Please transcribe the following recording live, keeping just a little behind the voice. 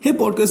Hey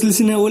podcast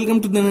listener,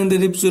 welcome to another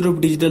episode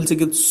of Digital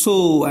Secret.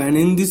 And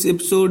in this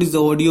episode is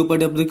the audio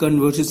part of the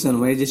conversation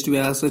where just we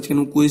ask such kind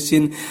of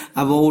question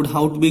about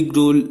how to be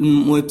grow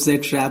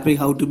website traffic,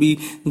 how to be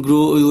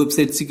grow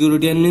website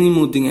security, and many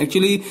more things.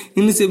 Actually,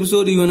 in this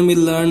episode, you want to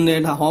learn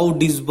that how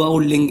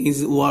disbound link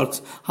is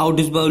works, how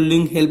disbound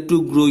link help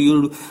to grow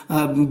your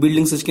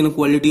building such kind of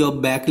quality of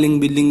backlink,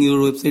 building your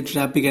website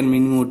traffic, and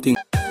many more things.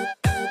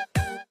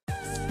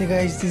 Hey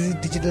guys, this is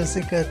Digital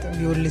Secret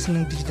and you're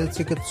listening to Digital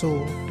Secret.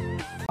 So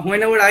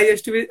whenever I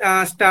used to be,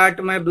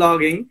 start my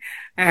blogging,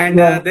 and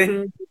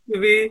then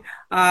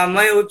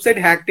my website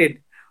hacked it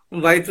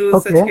by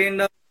through such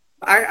kind of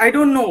I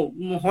don't know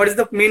what is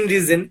the main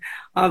reason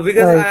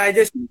because I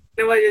just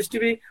whenever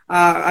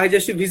I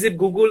just visit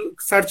Google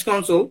Search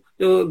Console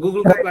जो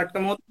Google का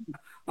platform होता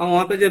है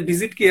वहाँ पे जब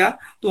visit किया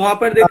तो वहाँ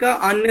पर देखा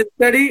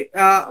unnecessary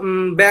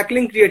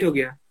backlink क्रिएट हो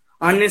गया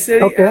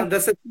unnecessary the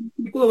such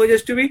people who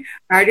just to be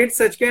added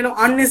such kind of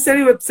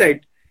unnecessary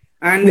website.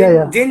 And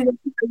then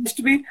I used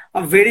to be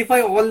verify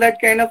all that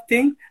kind of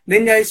thing.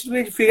 Then I used to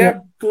be figure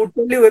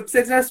totally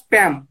websites are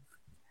spam.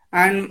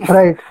 And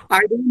I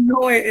don't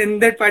know in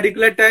that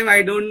particular time.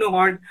 I don't know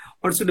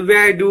what should be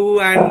I do,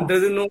 and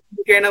doesn't know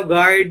any kind of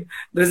guide.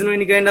 Doesn't know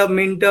any kind of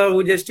mentor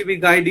who just to be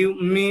guide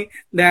me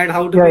that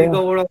how to be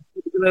cover a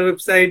particular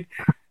website.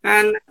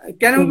 And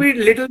can you be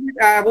little bit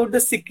about the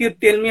secure?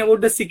 Tell me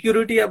about the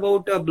security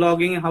about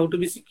blogging. How to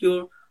be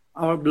secure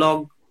our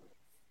blog.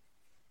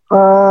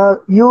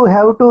 You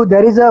have to,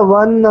 there is a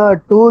one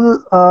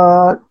tool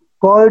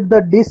called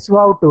the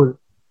Disavow tool.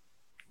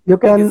 You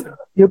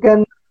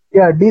can,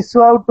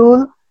 Disavow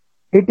tool.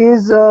 It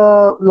is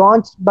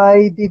launched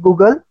by the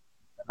Google.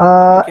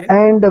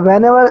 And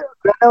whenever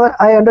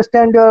I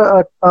understand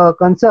your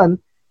concern,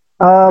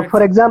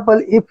 for example,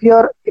 if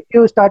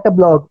you start a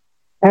blog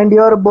and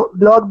your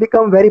blog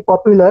become very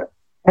popular,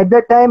 at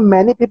that time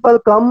many people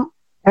come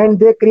and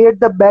they create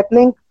the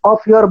backlink of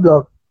your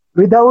blog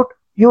without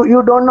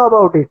you don't know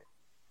about it,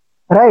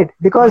 right?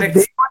 Because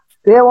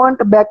they want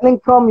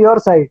backlink from your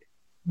site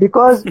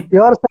because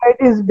your site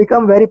is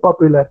become very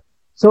popular.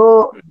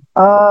 So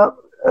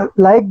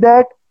like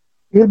that,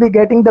 you'll be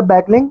getting the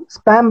backlink,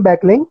 spam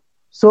backlink.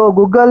 So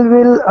Google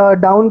will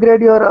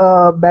downgrade your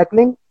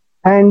backlink,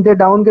 and they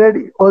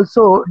downgrade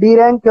also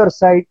derank your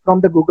site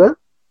from the Google.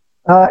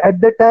 At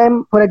that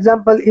time, for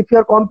example, if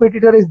your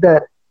competitor is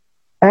there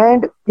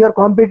and your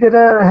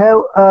competitor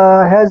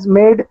has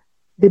made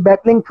the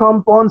backlink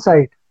from pawn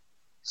site,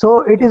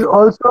 so it is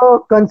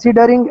also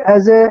considering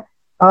as a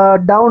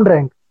down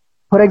rank.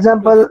 For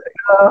example,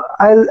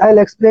 I'll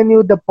explain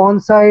you the pawn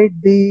site,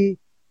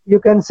 you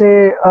can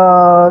say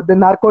the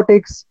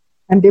narcotics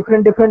and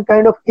different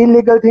kind of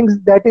illegal things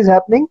that is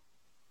happening.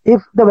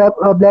 If the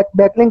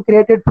backlink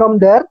created from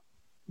there,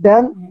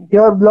 then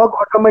your blog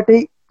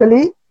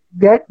automatically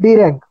get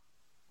deranked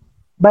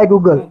by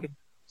Google.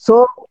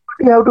 So what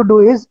you have to do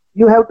is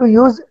you have to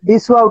use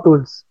Disavow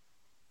tools.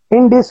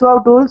 In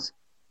Disavow tools,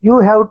 you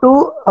have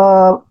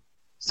to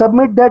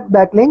submit that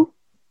backlink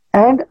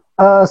and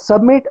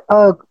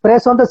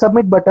press on the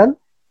submit button.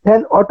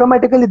 Then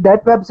automatically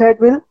that website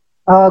will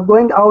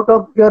going out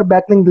of your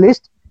backlink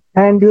list,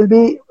 and you'll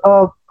be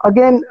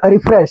again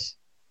refresh.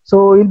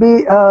 So you'll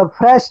be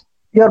fresh.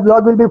 Your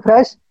blog will be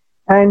fresh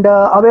and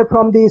away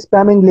from the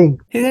spamming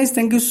link. Hey guys,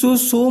 thank you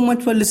so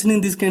much for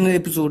listening this kind of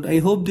episode. I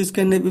hope this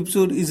kind of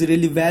episode is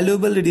really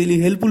valuable, really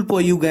helpful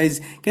for you guys.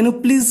 Can you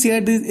please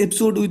share this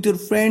episode with your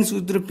friends,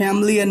 with your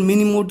family, and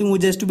many more things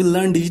just to be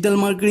learn digital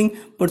marketing,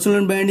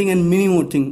 personal branding, and many more things.